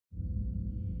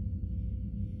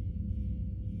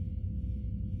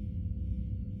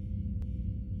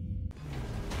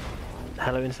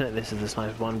Hello Internet, this is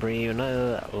Thesniperone bringing you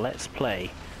another Let's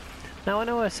Play. Now I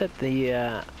know I said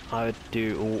I would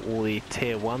do all the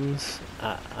tier 1s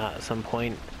at some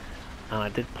point, and I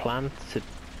did plan to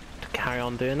carry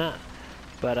on doing that,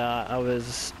 but I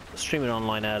was streaming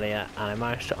online earlier and I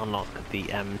managed to unlock the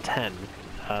M10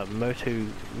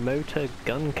 motor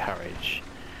gun carriage,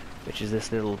 which is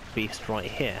this little beast right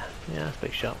here. Yeah, that's a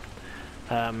big shot.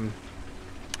 And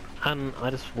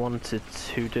I just wanted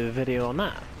to do a video on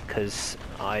that because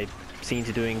I seem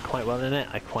to be doing quite well in it.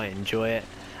 I quite enjoy it.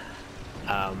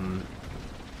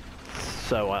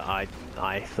 So I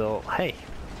thought, hey,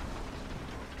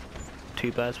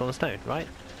 two birds, one stone, right?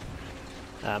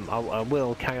 I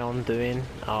will carry on doing.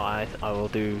 I will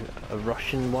do a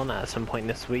Russian one at some point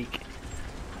this week,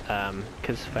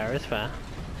 because fair is fair.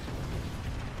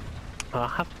 I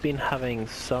have been having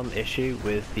some issue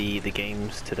with the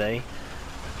games today.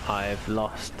 I've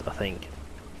lost, I think,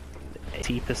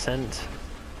 80%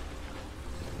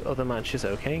 of the matches.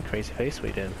 Okay, crazy face, what are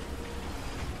you doing?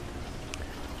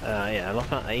 Yeah, I lost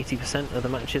about 80% of the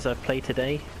matches I've played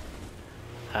today,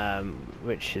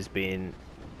 which has been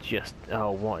just, oh,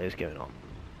 what is going on?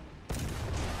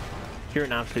 You're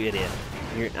an absolute idiot.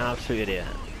 You're an absolute idiot.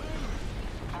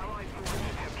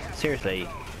 Seriously.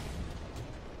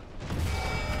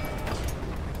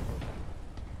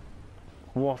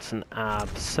 What an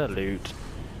absolute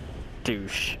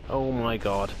douche. Oh my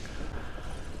god.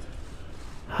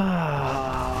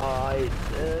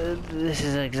 This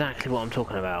is exactly what I'm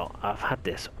talking about. I've had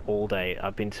this all day.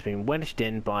 I've been wedged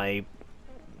in by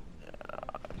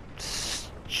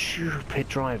stupid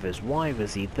drivers. Why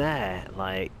was he there?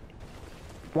 Like,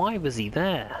 why was he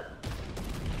there?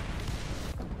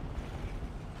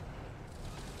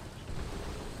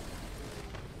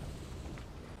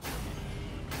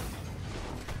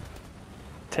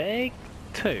 Take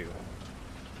two.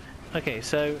 Okay,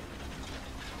 so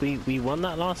we won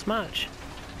that last match,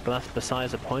 but that's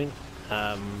besides the point.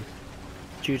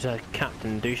 Due to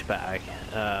Captain Douchebag,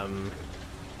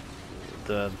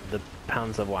 the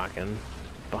Panzerwagen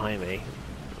behind me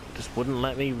just wouldn't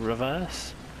let me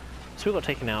reverse, so we got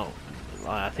taken out.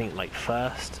 I think like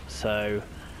first. So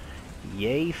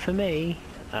yay for me.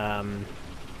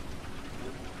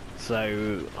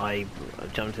 So I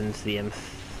jumped into the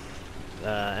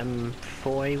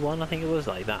M4A1, I think it was,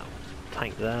 like that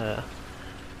tank there,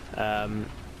 and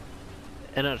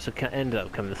it ended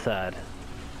up coming third,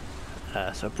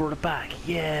 so I brought it back.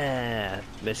 Yeah,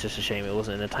 it's just a shame it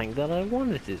wasn't in the tank that I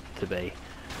wanted it to be.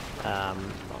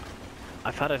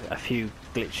 I've had a few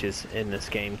glitches in this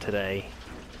game today.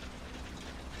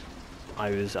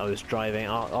 I was driving.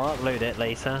 I'll upload it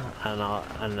later, and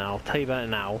I'll tell you about it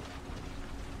now.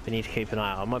 We need to keep an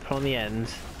eye out. I might put on the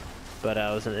end. But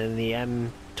I was in the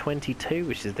M22,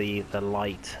 which is the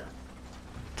light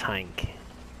tank,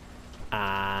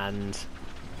 and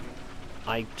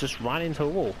I just ran into a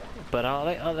wall. But I'll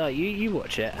let you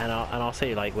watch it, and I'll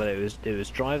say like whether it was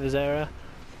driver's error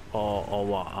or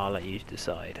what. I'll let you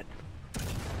decide.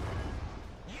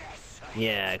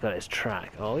 Yeah, I got his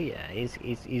track. Oh yeah,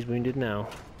 he's wounded now.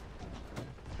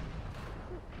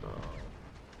 Oh.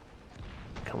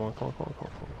 Come on.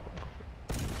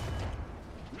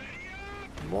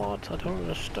 What? I don't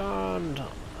understand.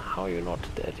 How are you not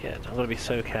dead yet? I'm gonna be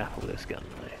so careful with this gun,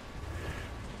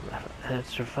 though.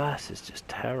 Its reverse is just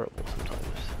terrible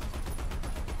sometimes.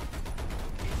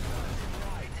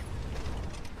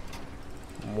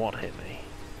 What hit me?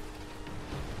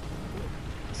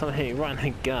 Something hit me right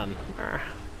in the gun.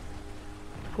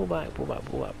 Pull back.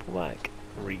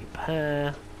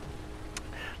 Repair.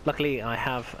 Luckily, I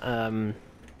have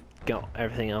got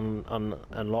everything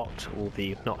unlocked, all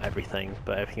the, not everything,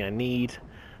 but everything I need.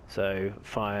 So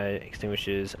fire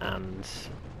extinguishers and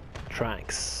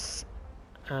tracks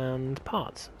and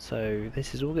parts. So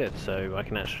this is all good. So I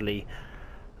can actually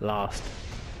last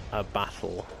a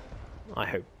battle, I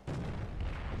hope.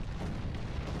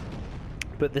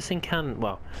 But this thing can,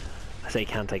 well, I say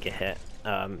can take a hit.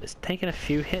 It's taken a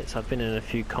few hits. I've been in a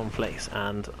few conflicts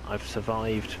and I've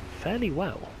survived fairly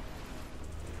well.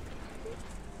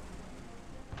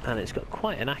 And it's got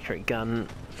quite an accurate gun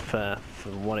for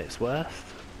what it's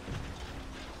worth.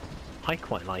 I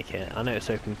quite like it. I know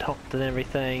it's open topped and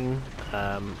everything,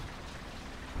 but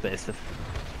it's the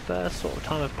first sort of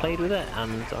time I've played with it,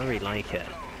 and I really like it.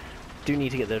 Do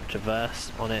need to get the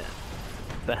traverse on it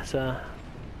better.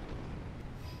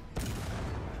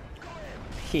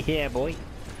 Yeah, boy.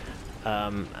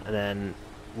 And then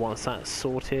once that's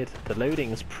sorted, the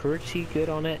loading's pretty good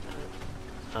on it.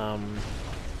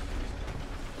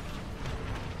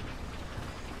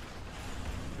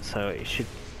 So it should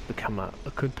become a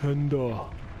contender.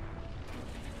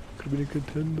 Could have been a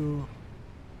contender.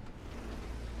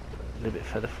 A little bit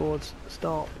further forwards.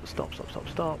 Stop. Stop. Stop. Stop.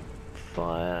 Stop.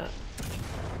 Fire.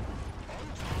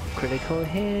 Critical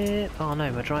hit. Oh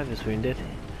no, my driver's wounded.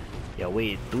 Yo,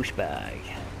 weird douchebag.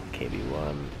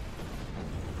 KB1.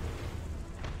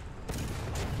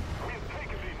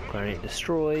 Granite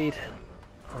destroyed.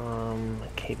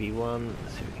 KB1.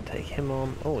 Let's see if we can take him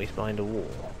on. Oh, he's behind a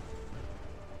wall.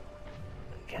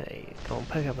 Okay, come on,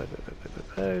 poke up,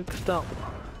 poke. Stop.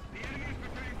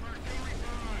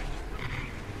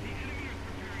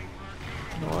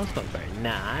 Oh, that's not very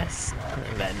nice.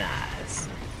 Very nice.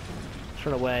 Let's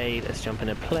run away. Let's jump in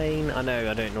a plane. I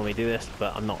know I don't normally do this,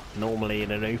 but I'm not normally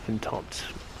in an open-topped.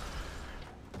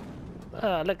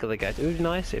 Look at the guy. It would be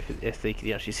nice if they could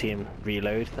actually see him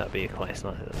reload. That'd be quite a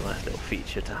nice little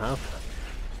feature to have.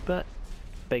 But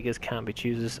beggars can't be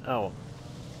choosers. Oh,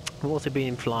 I've also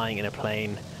been flying in a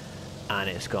plane, and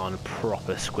it's gone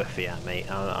proper squiffy at me.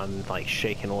 I'm like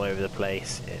shaking all over the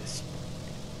place. It's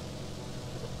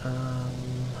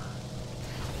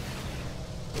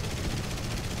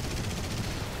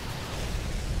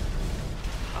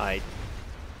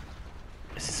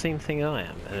it's the same thing I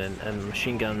am, and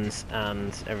machine guns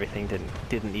and everything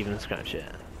didn't even scratch it.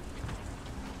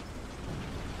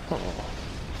 Oh.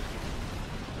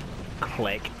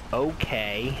 Click.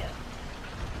 Okay.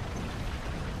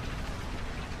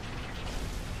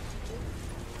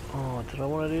 Oh, did I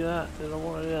want to do that? Did I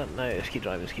want to do that? No, let's keep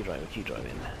driving, let's keep driving, keep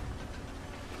driving.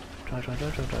 Drive.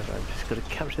 Just got to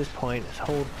capture this point. Let's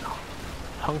hold.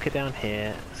 Hunker down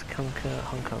here. Let's hunker.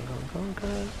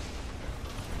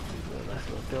 Nice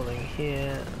little building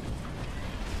here.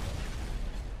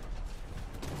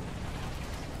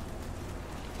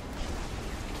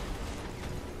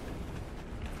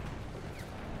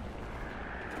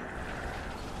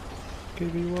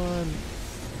 Give me one.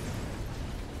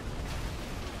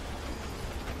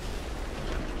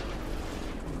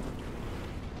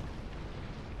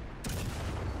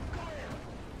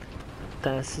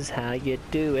 This is how you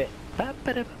do it. Ba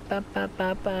 -ba -ba -ba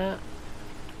 -ba -ba.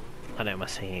 I know my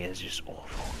singing is just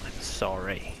awful.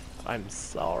 I'm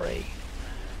sorry.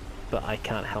 But I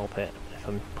can't help it if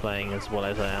I'm playing as well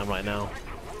as I am right now.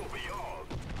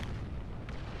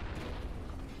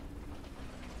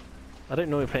 I don't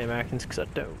normally play Americans because I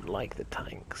don't like the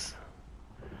tanks.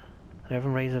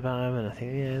 Everyone raves about them and I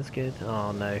think, yeah, it's good.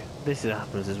 Oh no, this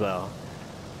happens as well.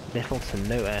 Little to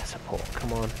no air support.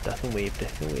 Come on, duck and weave,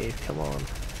 come on.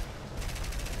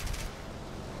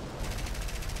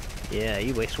 Yeah,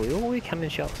 you waste all your cannon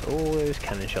shots, all those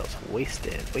cannon shots.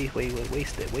 Wasted. Wasted.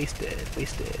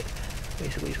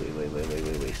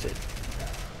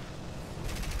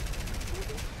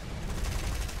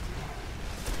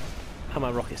 How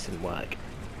my rockets didn't work.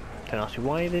 Don't ask me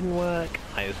why they didn't work.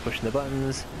 I was pushing the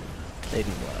buttons. They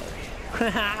didn't work.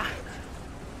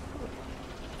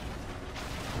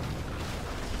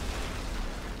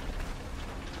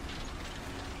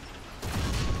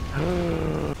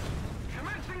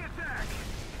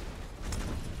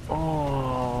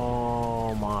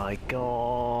 Oh my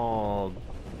god.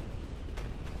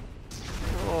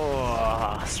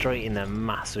 Oh, straight in the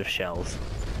massive shells.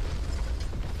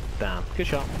 Damn. Good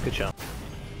shot.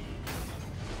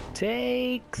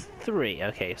 Take 3.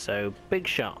 Okay, so big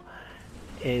shot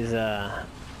is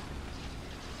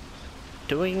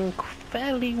doing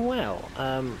fairly well.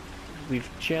 We've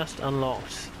just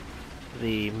unlocked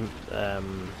the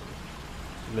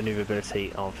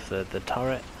maneuverability of the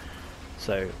turret,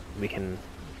 so we can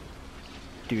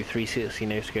do 360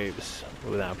 no scopes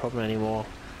without a problem anymore.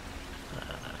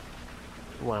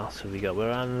 What else have we got? We're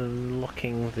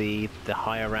unlocking the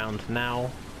higher round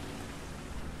now,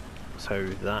 so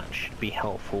that should be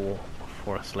helpful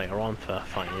for us later on for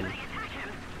fighting.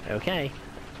 Okay,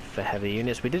 for heavy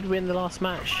units. We did win the last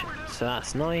match, so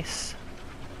that's nice.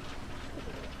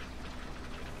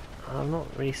 I'm not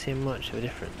really seeing much of a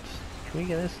difference. Can we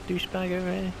get this douchebag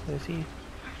over here? Is he?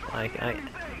 I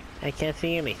can't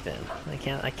see anything. I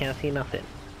can't see nothing.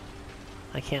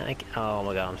 Oh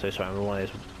my god, I'm so sorry. I'm one of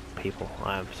those people.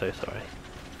 I am so sorry.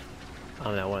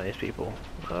 I'm not one of these people.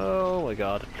 Oh my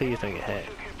god, please don't get hit.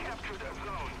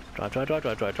 Drive.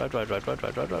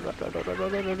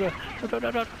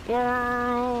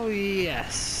 Oh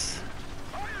yes.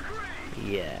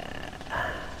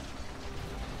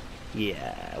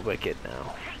 Yeah, we're good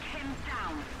now.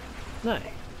 No.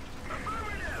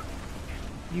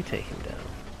 You take him down.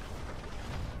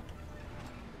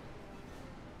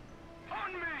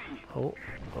 Oh.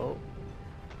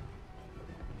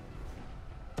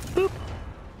 Boop.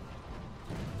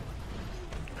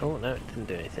 Oh no, it didn't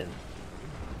do anything.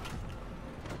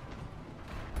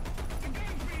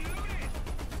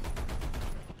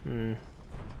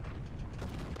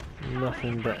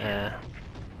 Nothing but air.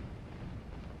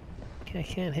 I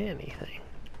can't hear anything.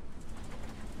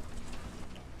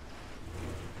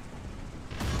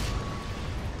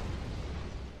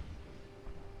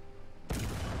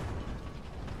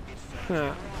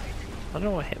 I don't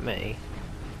know what hit me.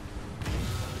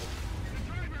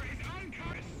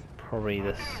 Probably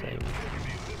the same.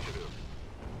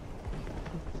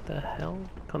 What the hell?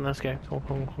 Come on, let's go. Come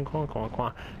on, come on, come on, come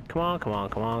on. Come on, come on,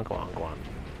 come on, come on, come on.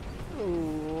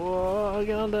 Ooh, I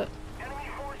got it.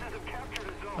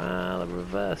 Well, the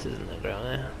reverse isn't the ground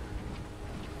there.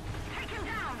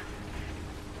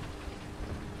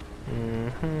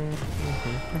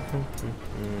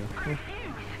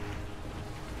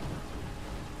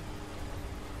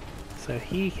 So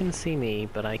he can see me,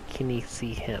 but I can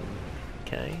see him.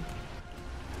 Okay.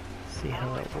 See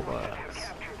how it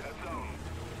works.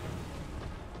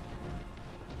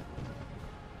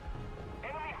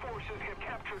 Enemy forces have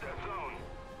captured a zone.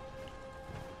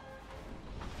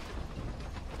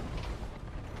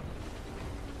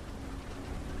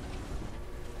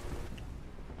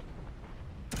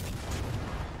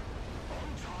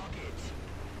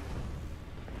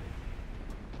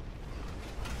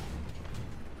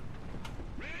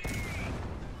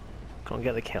 Can't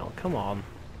get the kill. Come on.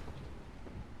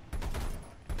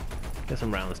 Get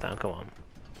some rounds down. Come on.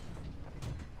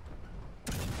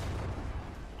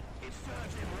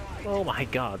 Oh my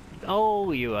god.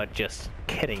 Oh, you are just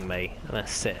kidding me. An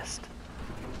assist.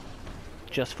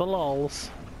 Just for lols.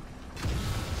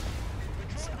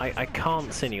 I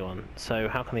can't see anyone, so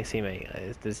how can they see me?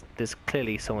 There's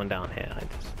clearly someone down here.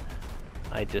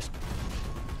 I just...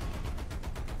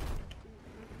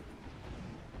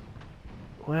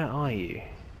 Where are you?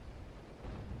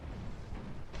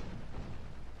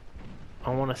 I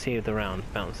want to see the round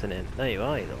bouncing in. There you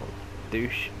are, you little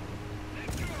douche.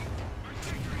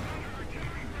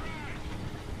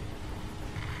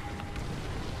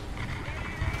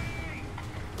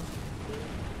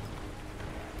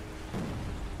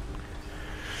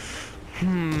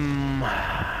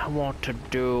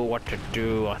 What to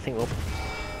do? I think we'll...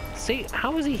 See,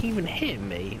 how is he even hitting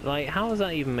me? Like, how does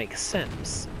that even make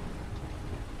sense?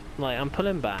 Like, I'm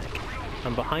pulling back,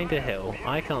 I'm behind a hill,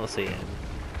 I can't see him.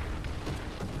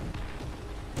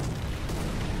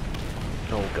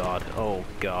 Oh god,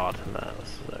 that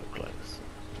was so close.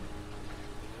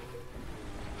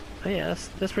 Oh yeah,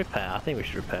 let's repair. I think we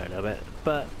should repair a little bit.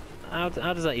 But how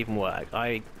does that even work?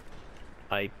 I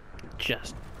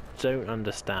just don't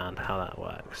understand how that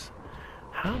works.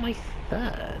 How am I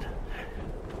third?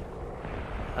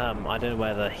 I don't know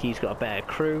whether he's got a better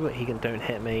crew, he don't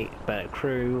hit me, better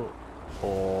crew,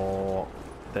 or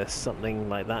there's something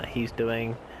like that he's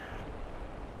doing.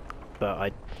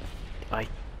 But I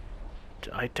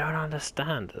don't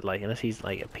understand, like, unless he's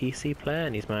like a PC player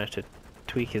and he's managed to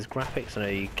tweak his graphics. I know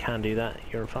you can do that,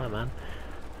 you're a fine man.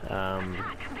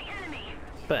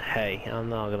 But hey, I'm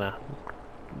not gonna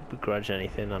begrudge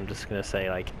anything, I'm just gonna say,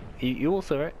 like, you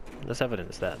also, right? There's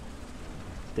evidence that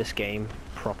this game,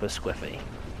 proper squiffy.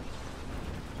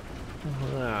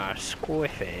 Ah,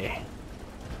 squiffy.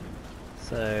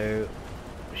 So,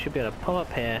 we should be able to pull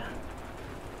up here.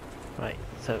 Right,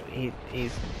 so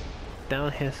he's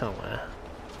down here somewhere.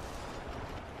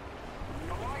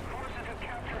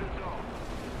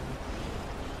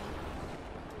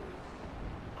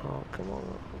 Oh, come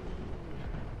on.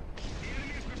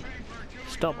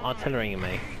 Stop artillerying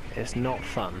me. It's not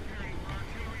fun.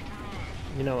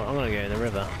 You know what, I'm gonna go in the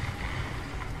river.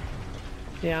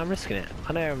 Yeah, I'm risking it.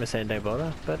 I know I'm saying don't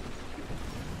bother, but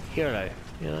hero,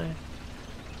 you know?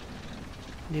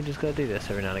 You just gotta do this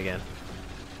every now and again.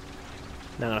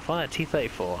 Now I'm gonna find that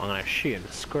T-34, I'm gonna shoot him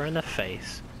square in the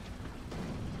face.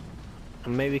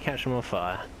 And maybe catch him on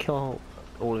fire, kill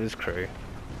all of his crew.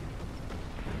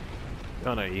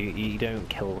 Oh no, you don't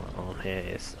kill on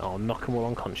here, I'll knock them all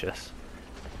unconscious.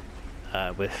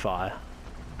 With fire,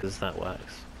 because that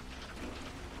works.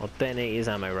 I'll detonate his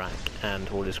ammo rack and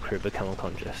all his crew become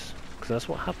unconscious. Because that's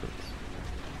what happens.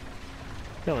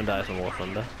 No one dies on War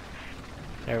Thunder.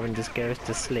 Everyone just goes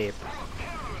to sleep.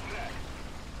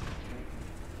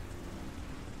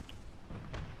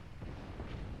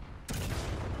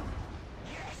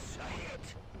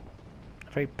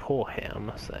 Very poor hit, I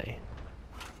must say.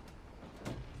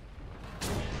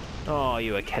 Oh,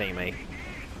 you are kidding me.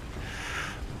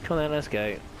 Come on then, let's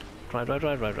go. Drive.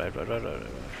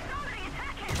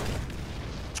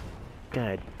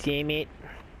 God damn it.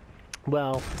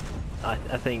 Well, I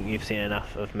think you've seen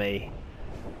enough of me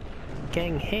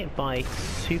getting hit by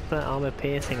super armor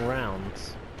piercing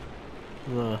rounds.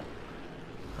 Ugh.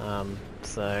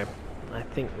 So I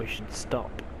think we should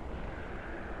stop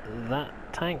that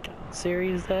tank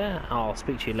series there. I'll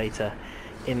speak to you later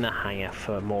in the hangar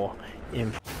for more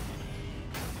info.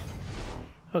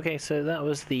 Okay, so that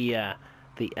was the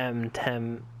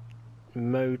M10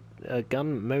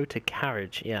 gun motor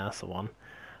carriage. Yeah, that's the one.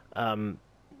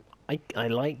 I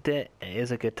liked it. It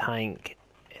is a good tank.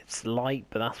 It's light,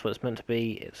 but that's what it's meant to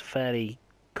be. It's fairly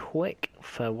quick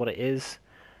for what it is.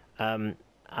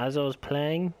 As I was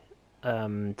playing,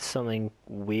 something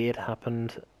weird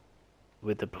happened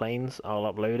with the planes.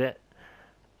 I'll upload it.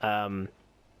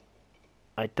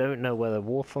 I don't know whether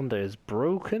War Thunder is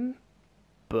broken,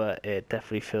 but it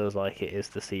definitely feels like it is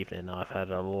this evening. I've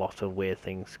had a lot of weird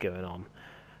things going on.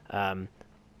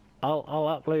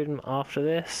 I'll upload them after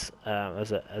this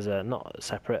as a not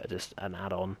separate, just an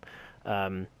add-on.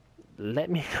 Let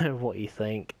me know what you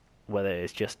think. Whether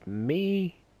it's just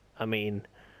me. I mean,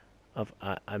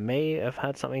 I may have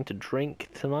had something to drink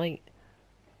tonight,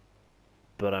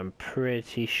 but I'm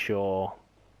pretty sure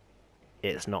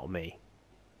it's not me.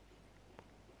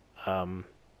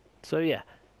 So yeah,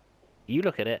 you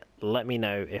look at it, let me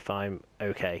know if I'm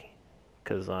okay,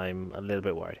 because I'm a little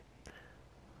bit worried.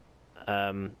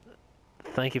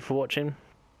 Thank you for watching.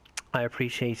 I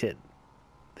appreciate it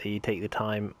that you take the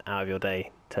time out of your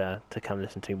day to come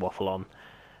listen to me waffle on.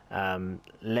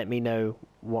 Let me know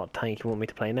what tank you want me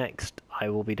to play next. I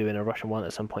will be doing a Russian one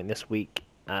at some point this week,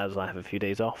 as I have a few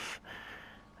days off.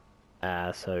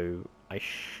 So I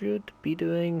should be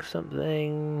doing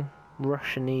something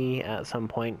Russian-y at some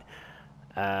point.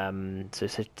 So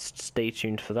stay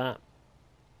tuned for that.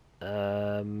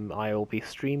 I will be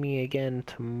streaming again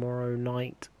tomorrow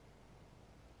night.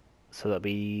 So that'll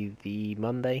be the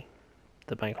Monday,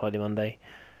 the Bank Holiday Monday.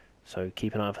 So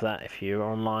keep an eye out for that. If you're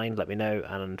online, let me know,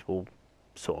 and we'll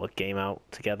sort of game out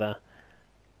together.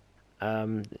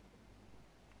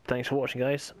 Thanks for watching,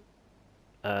 guys.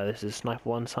 This is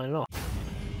Sniper1 signing off.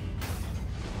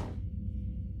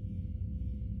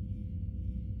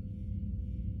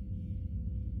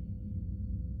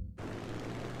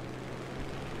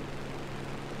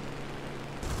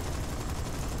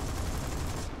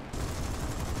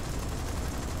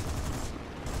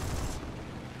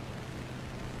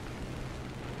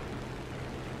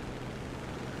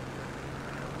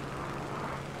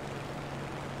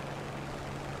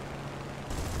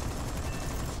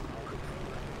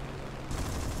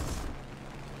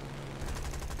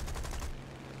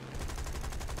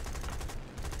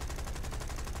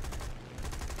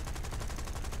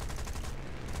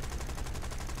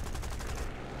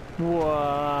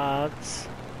 What?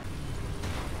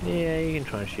 Yeah, you can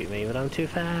try and shoot me, but I'm too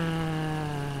fast.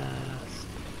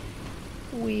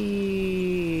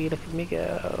 Whee! Look at me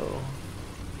go.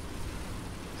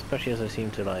 Especially as I seem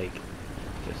to, like,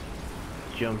 just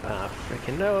jump out of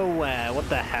freaking nowhere. What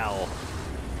the hell?